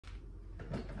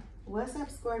What's up,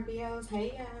 Scorpios?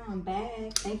 Hey y'all, I'm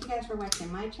back. Thank you guys for watching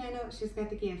my channel. It's just got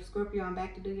the gift. Scorpio, I'm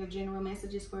back to do your general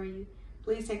messages for you.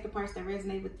 Please take the parts that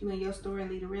resonate with you and your story and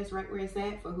leave the rest right where it's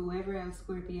at for whoever else,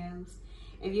 Scorpios.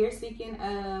 If you're seeking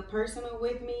a personal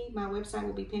with me, my website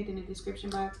will be pinned in the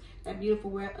description box. That beautiful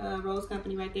rose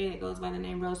company right there that goes by the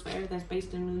name Rose Forever, that's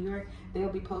based in New York, they'll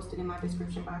be posted in my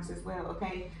description box as well,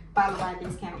 okay? Followed by a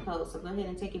discount code. So go ahead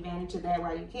and take advantage of that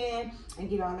while you can and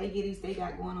get all they goodies they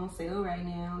got going on sale right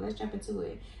now. Let's jump into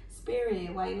it.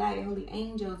 Spirit, white light, and holy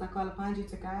angels, I call upon you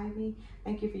to guide me.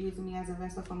 Thank you for using me as a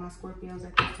vessel for my Scorpios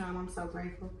at this time. I'm so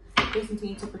grateful. Please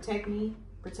continue to protect me.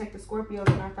 Protect the Scorpios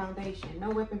and our foundation.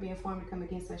 No weapon being formed to come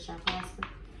against us shall prosper.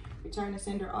 Return to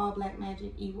sender all black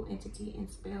magic, evil entity, and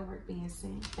spell work being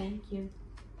sent. Thank you.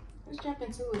 Let's jump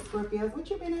into it, Scorpios. What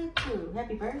you been up to?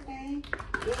 Happy birthday.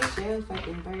 It's your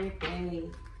fucking birthday.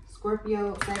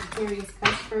 Scorpio, Sagittarius,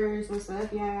 Cuspers. What's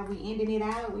up, y'all? We ending it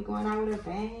out. We going out with a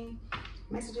bang.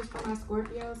 Messages from my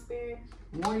Scorpio spirit.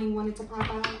 Warning wanted to pop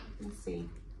out. Let's see.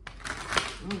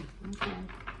 Okay.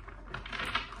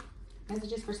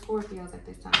 Messages for Scorpios at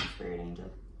this time, Spirit Angel.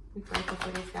 We're grateful for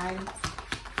this guidance.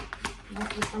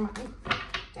 Messages from my...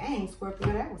 Dang,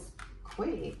 Scorpio, that was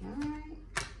quick. All right.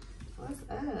 What's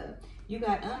up? You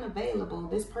got unavailable.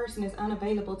 This person is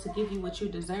unavailable to give you what you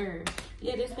deserve.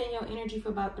 Yeah, this been your energy for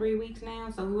about 3 weeks now.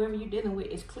 So whoever you're dealing with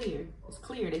is clear. It's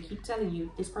clear. They keep telling you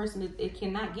this person, it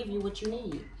cannot give you what you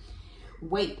need.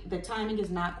 Wait, the timing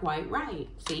is not quite right.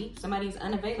 See, somebody's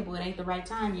unavailable. It ain't the right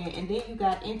time yet. And then you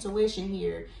got intuition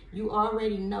here. You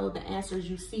already know the answers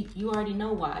you seek. You already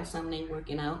know why something ain't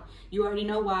working out. You already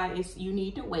know why you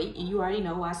need to wait. And you already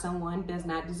know why someone does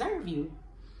not deserve you.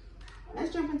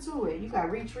 Let's jump into it. You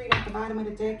got retreat at the bottom of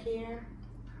the deck here.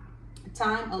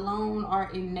 Time alone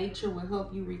or in nature will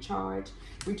help you recharge.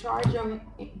 Recharge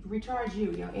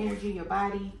you, your energy, your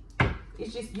body.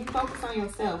 It's just you focus on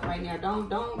yourself right now.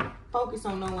 Don't focus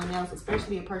on no one else,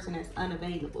 especially a person that's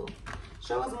unavailable.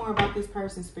 Show us more about this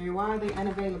person, Spirit. Why are they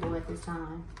unavailable at this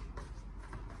time?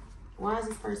 Why is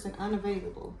this person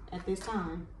unavailable at this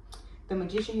time? The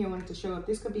Magician here wanted to show up.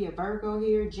 This could be a Virgo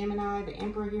here, Gemini. The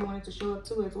Emperor here wanted to show up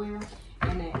too as well.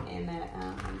 And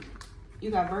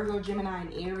you got Virgo, Gemini,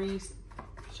 and Aries.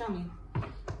 Show me,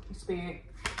 Spirit.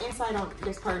 Insight on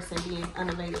this person being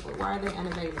unavailable. Why are they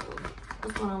unavailable?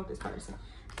 What's going on with this person?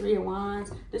 3 of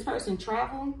Wands. This person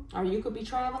travel, or you could be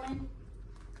traveling.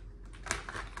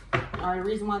 Or the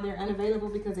reason why they're unavailable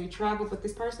because they travel, but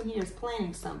this person here is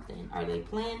planning something. Are they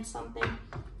planning something?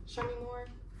 Show me more.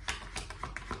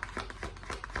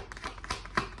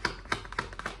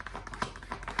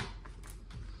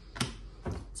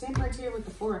 Temperance here with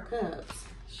the 4 of Cups.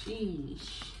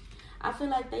 Sheesh. I feel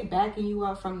like they backing you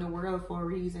out from the world for a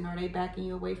reason. Are they backing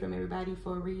you away from everybody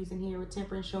for a reason here with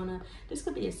Temperance showing up? This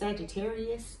could be a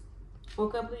Sagittarius for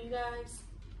a couple of you guys.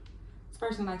 This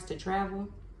person likes to travel.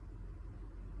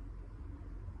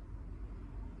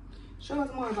 Show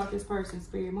us more about this person,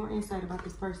 Spirit. More insight about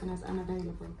this person that's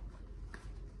unavailable.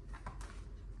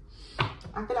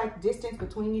 I feel like distance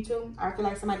between you two. I feel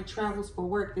like somebody travels for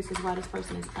work. This is why this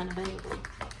person is unavailable.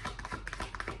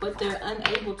 But they're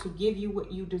unable to give you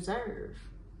what you deserve.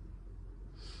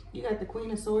 You got the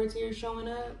Queen of Swords here showing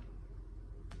up.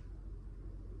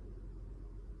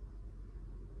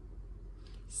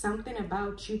 Something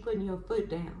about you putting your foot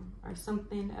down, or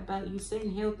something about you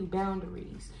setting healthy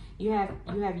boundaries. You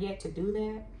have yet to do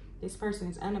that. This person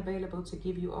is unavailable to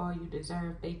give you all you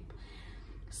deserve.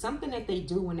 Something that they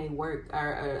do when they work,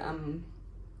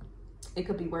 it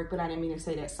could be work, but I didn't mean to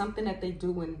say that. Something that they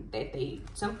do when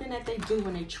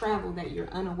they travel that you're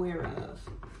unaware of.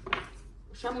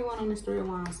 Show me one on this 3 of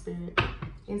Wands, Spirit.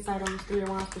 Insight on this 3 of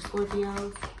Wands for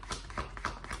Scorpios.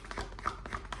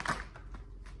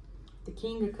 The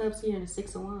King of Cups here and the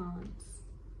 6 of Wands.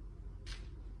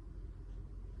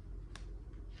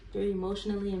 They're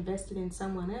emotionally invested in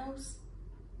someone else.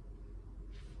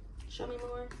 Show me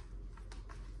more.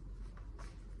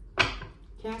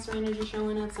 Cancer energy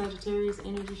showing up, Sagittarius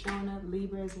energy showing up,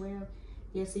 Libra as well.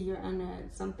 Yeah, see, you're under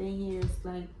something here. It's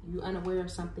like you're unaware of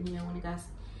something here when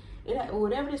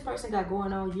whatever this person got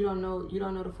going on, you don't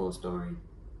know the full story.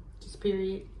 Just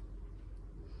period.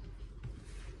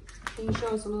 Can you show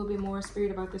us a little bit more, Spirit,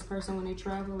 about this person when they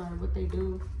travel or what they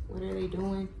do? What are they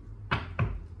doing?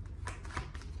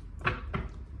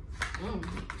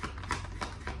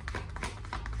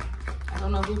 I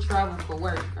don't know who traveled for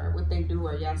work or what they do,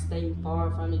 or y'all stay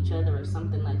far from each other or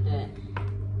something like that.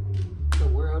 The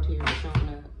world here is showing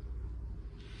up.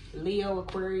 Leo,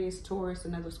 Aquarius, Taurus,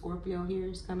 another Scorpio here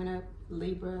is coming up.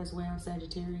 Libra as well,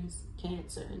 Sagittarius,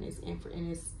 Cancer, and it's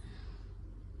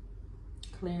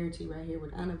clarity right here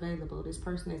with unavailable. This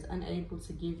person is unable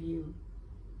to give you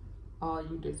all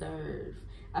you deserve.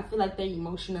 I feel like they're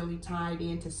emotionally tied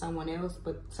into someone else,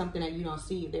 but something that you don't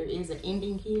see. There is an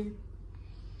ending here,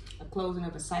 a closing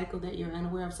of a cycle that you're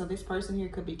unaware of. So this person here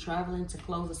could be traveling to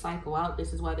close a cycle out.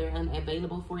 This is why they're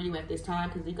unavailable for you at this time,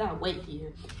 because you got weight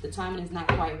here. The timing is not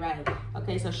quite right.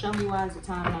 Okay, so show me why is the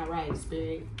time not right,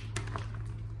 Spirit?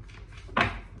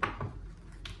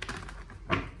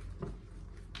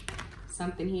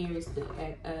 Something here is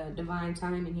at divine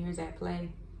timing here is at play.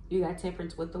 You got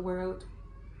temperance with the world.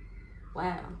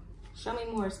 Wow. Show me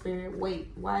more, Spirit. Wait.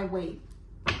 Why wait?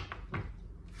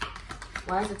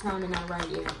 Why is the timing not right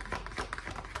yet?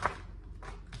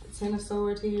 Ten of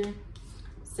Swords here.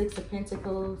 Six of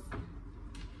Pentacles.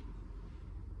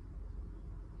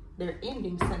 They're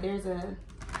ending. So there's an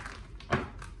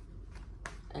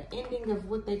ending of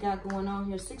what they got going on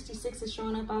here. 66 is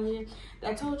showing up out here.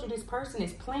 I told you this person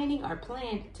is planning or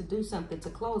planned to do something, to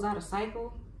close out a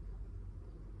cycle.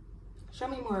 Show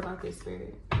me more about this,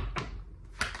 Spirit.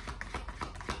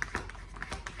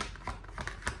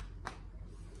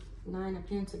 Nine of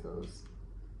Pentacles.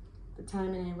 The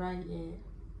timing ain't right yet.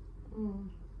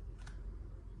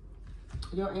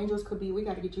 Your angels could be, we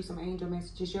got to get you some angel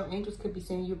messages. Your angels could be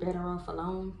saying you're better off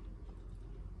alone.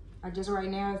 Just right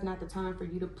now is not the time for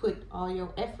you to put all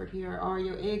your effort here, all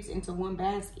your eggs into one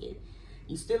basket.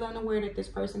 You're still unaware that this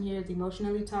person here is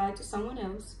emotionally tied to someone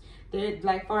else. They're,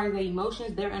 like, far as their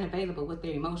emotions, they're unavailable with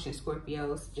their emotions,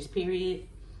 Scorpios. Just period.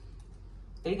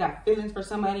 They got feelings for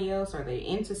somebody else, or they're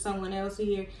into someone else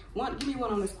here. Give me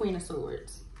one on this Queen of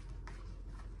Swords.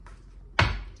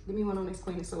 Give me one on this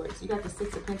Queen of Swords. You got the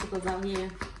Six of Pentacles out here.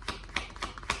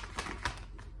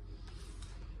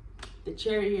 The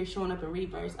Chariot here showing up in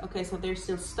reverse. Okay, so they're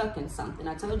still stuck in something.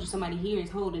 I told you somebody here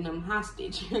is holding them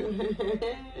hostage.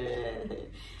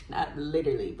 Not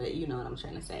literally, but you know what I'm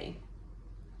trying to say.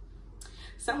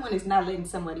 Someone is not letting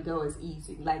somebody go as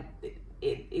easy, like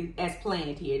it as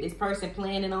planned here. This person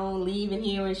planning on leaving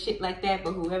here and shit like that,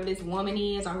 but whoever this woman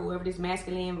is, or whoever this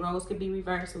masculine, roles could be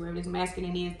reversed, whoever this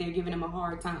masculine is, they're giving them a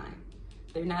hard time.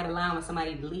 They're not allowing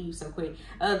somebody to leave so quick.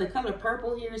 The color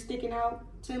purple here is sticking out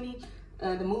to me.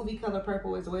 The movie color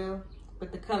purple as well,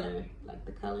 but the color, like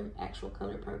the color, actual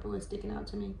color purple is sticking out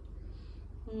to me.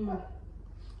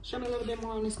 Show me a little bit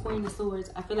more on this Queen of Swords.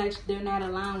 I feel like they're not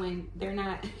allowing,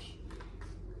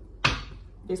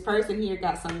 this person here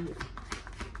got some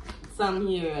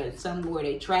where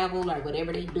they travel or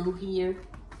whatever they do here.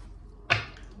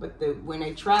 But when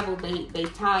they travel, they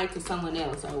tied to someone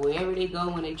else, or wherever they go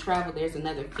when they travel, there's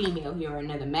another female here or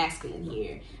another masculine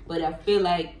here. But I feel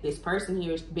like this person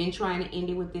here has been trying to end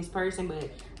it with this person, but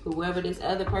whoever this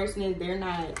other person is, they're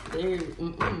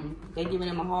giving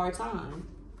them a hard time.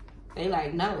 They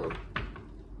like, no.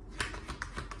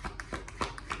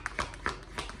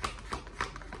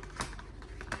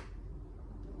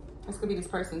 This could be this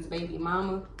person's baby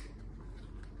mama.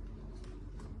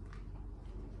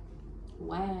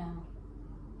 Wow.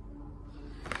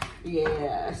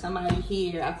 Yeah, somebody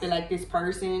here. I feel like this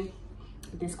person,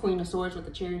 this Queen of Swords with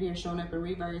the Chariot here showing up in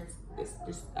reverse.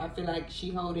 I feel like she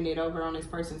holding it over on this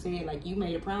person's head. Like, you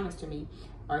made a promise to me.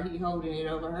 Or he holding it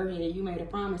over her head. You made a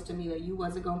promise to me that you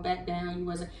wasn't going to back down. You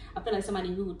wasn't. I feel like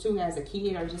somebody who, too, has a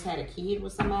kid or just had a kid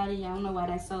with somebody. I don't know why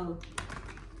that's so.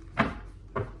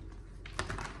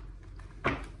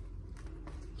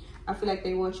 I feel like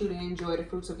they want you to enjoy the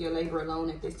fruits of your labor alone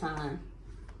at this time.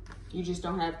 You just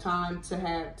don't have time to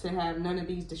have none of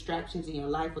these distractions in your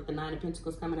life with the Nine of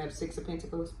Pentacles coming up, Six of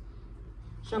Pentacles.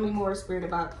 Show me more, Spirit,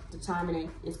 about the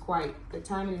timing. The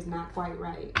timing is not quite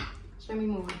right. Show me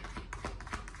more.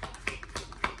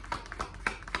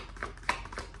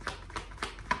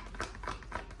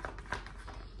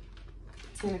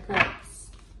 Ten of Cups.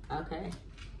 Okay.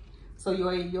 So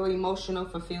your emotional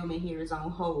fulfillment here is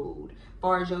on hold. As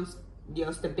far as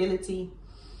your stability,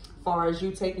 as far as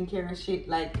you taking care of shit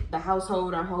like the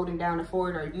household or holding down the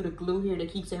fort, or you the glue here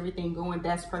that keeps everything going,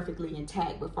 that's perfectly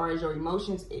intact. But as far as your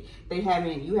emotions, you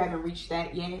haven't reached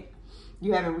that yet.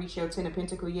 You haven't reached your Ten of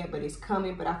Pentacles yet, but it's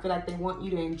coming. But I feel like they want you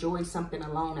to enjoy something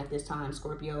alone at this time,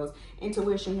 Scorpios.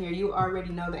 Intuition here, you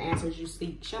already know the answers you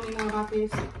seek. Show me more about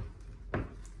this.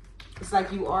 It's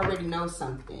like you already know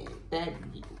something. That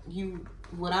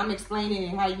what I'm explaining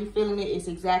and how you feeling it is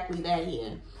exactly that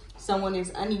here. Someone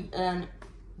is,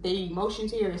 their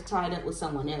emotions here is tied up with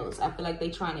someone else. I feel like they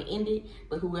trying to end it,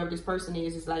 but whoever this person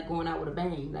is like going out with a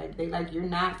bang. Like, they like, you're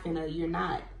not gonna leave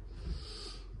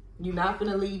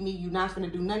me. You're not gonna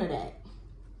do none of that.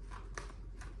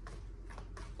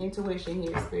 Intuition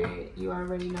here, Spirit. You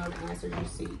already know the answers you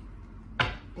seek.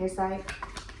 Insight.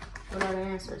 What are the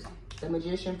answers? The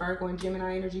Magician, Virgo, and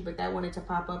Gemini energy, but that wanted to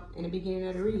pop up in the beginning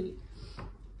of the read.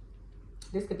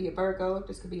 This could be a Virgo.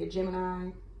 This could be a Gemini.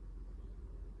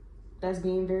 That's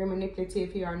being very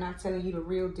manipulative here, or not telling you the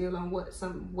real deal on what's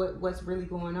really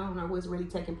going on or what's really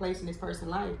taking place in this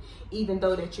person's life, even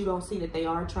though that you don't see that they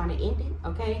are trying to end it,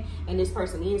 okay? And this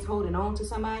person is holding on to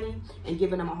somebody and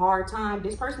giving them a hard time.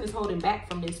 This person is holding back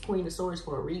from this Queen of Swords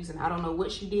for a reason. I don't know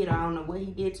what she did, or I don't know what he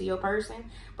did to your person,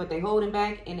 but they holding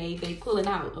back and they pulling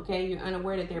out, okay? You're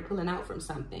unaware that they're pulling out from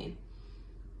something.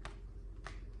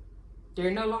 They're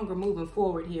no longer moving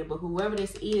forward here, but whoever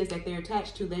this is that they're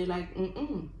attached to, they like,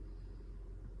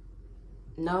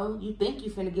 no, you think you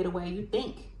finna get away. You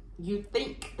think.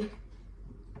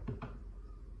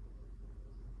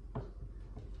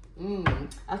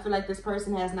 I feel like this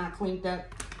person has not cleaned up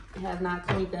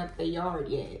the yard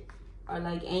yet. Or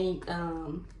like ain't,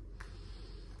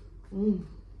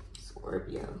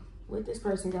 Scorpio. What this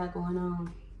person got going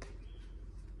on?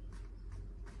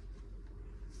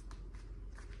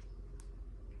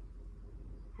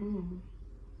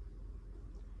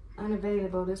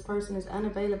 Unavailable. This person is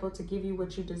unavailable to give you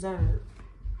what you deserve.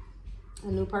 A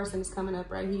new person is coming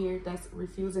up right here that's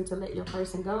refusing to let your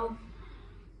person go.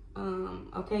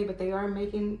 Okay, but they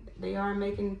taking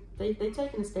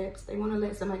the steps. They want to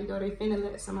let somebody go. They finna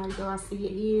let somebody go. I see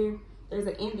it here. There's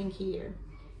an ending here.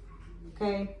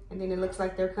 Okay, and then it looks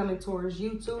like they're coming towards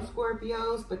you too,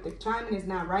 Scorpios, but the timing is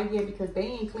not right yet because they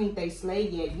ain't cleaned they slate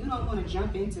yet. You don't want to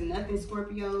jump into nothing,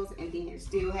 Scorpios, and then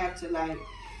still have to like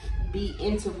be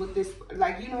into with this,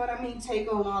 like, you know what I mean,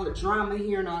 take on all the drama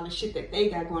here and all the shit that they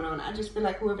got going on. I just feel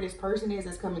like whoever this person is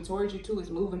that's coming towards you too is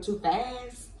moving too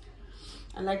fast.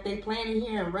 And like they planning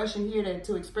here and rushing here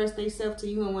to express themselves to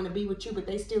you and want to be with you, but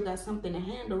they still got something to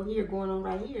handle here going on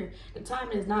right here. The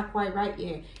timing is not quite right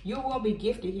yet. You won't be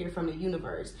gifted here from the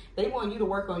universe. They want you to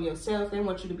work on yourself. They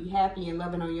want you to be happy and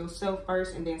loving on yourself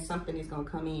first, and then something is going to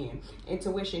come in.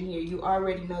 Intuition here. You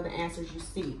already know the answers you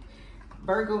seek.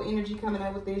 Virgo energy coming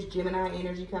up with this. Gemini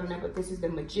energy coming up with this is the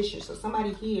Magician. So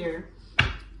somebody here,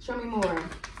 show me more.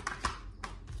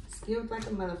 Skilled like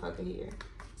a motherfucker here.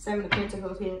 Seven of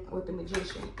Pentacles here with the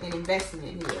Magician and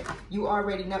investment here. You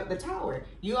already know the Tower.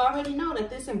 You already know that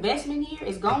this investment here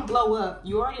is going to blow up.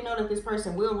 You already know that this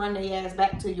person will run their ass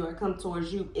back to you or come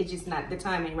towards you. It's just not, the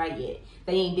time ain't right yet.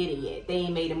 They ain't did it yet. They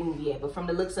ain't made a move yet. But from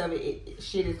the looks of it,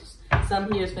 shit is,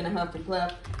 some here is finna huff and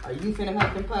puff. Are you finna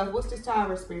huff and puff? What's this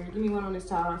Tower spirit? Give me one on this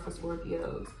Tower for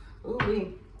Scorpios.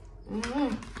 Ooh-wee.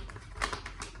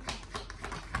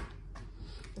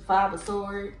 The Five of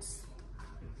Swords.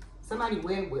 Somebody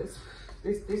win with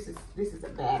this is a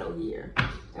battle here.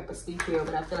 Up a steep hill,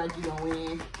 but I feel like you gonna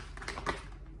win.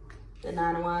 The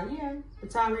Nine of Wands, yeah. The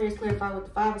Tower here is clarified with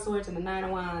the Five of Swords and the Nine of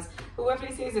Wands. Whoever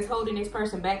this is holding this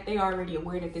person back, they already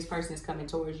aware that this person is coming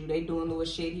towards you. They doing little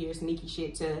shit here, sneaky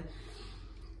shit to,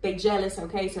 they jealous,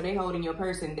 okay? So they holding your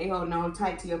person. They holding on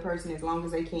tight to your person as long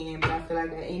as they can. But I feel like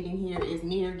the ending here is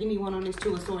near. Give me one on this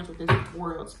Two of Swords with this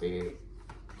World spirit.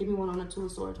 Give me one on the Two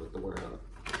of Swords with the World.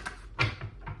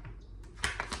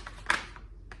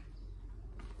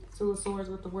 Two of Swords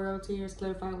with the World here is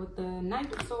clarified with the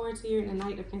Knight of Swords here and the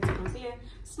Knight of Pentacles here.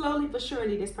 Slowly but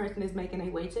surely, this person is making their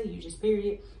way to you, just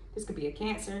period. This could be a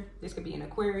Cancer. This could be an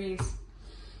Aquarius.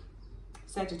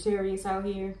 Sagittarius out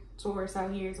here. Taurus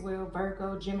out here as well.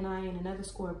 Virgo, Gemini, and another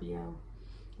Scorpio.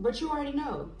 But you already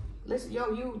know. Listen,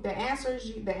 the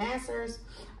answers,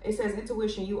 it says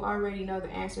intuition. You already know the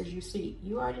answers you seek.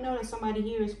 You already know that somebody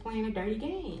here is playing a dirty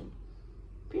game.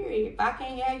 Period. If I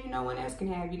can't have you, no one else can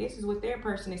have you. This is what their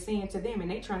person is saying to them, and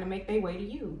they trying to make their way to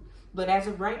you. But as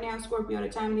of right now, Scorpio, the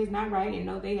timing is not right, and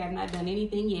no, they have not done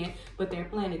anything yet, but they're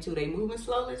planning to. They moving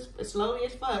slowly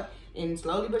as fuck, and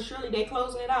slowly but surely they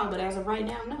closing it out. But as of right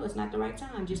now, no, it's not the right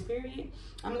time. Just period.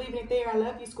 I'm leaving it there. I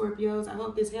love you, Scorpios. I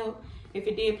hope this helped. If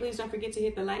it did, please don't forget to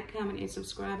hit the like, comment, and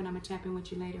subscribe, and I'm going to tap in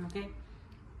with you later, okay?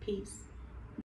 Peace.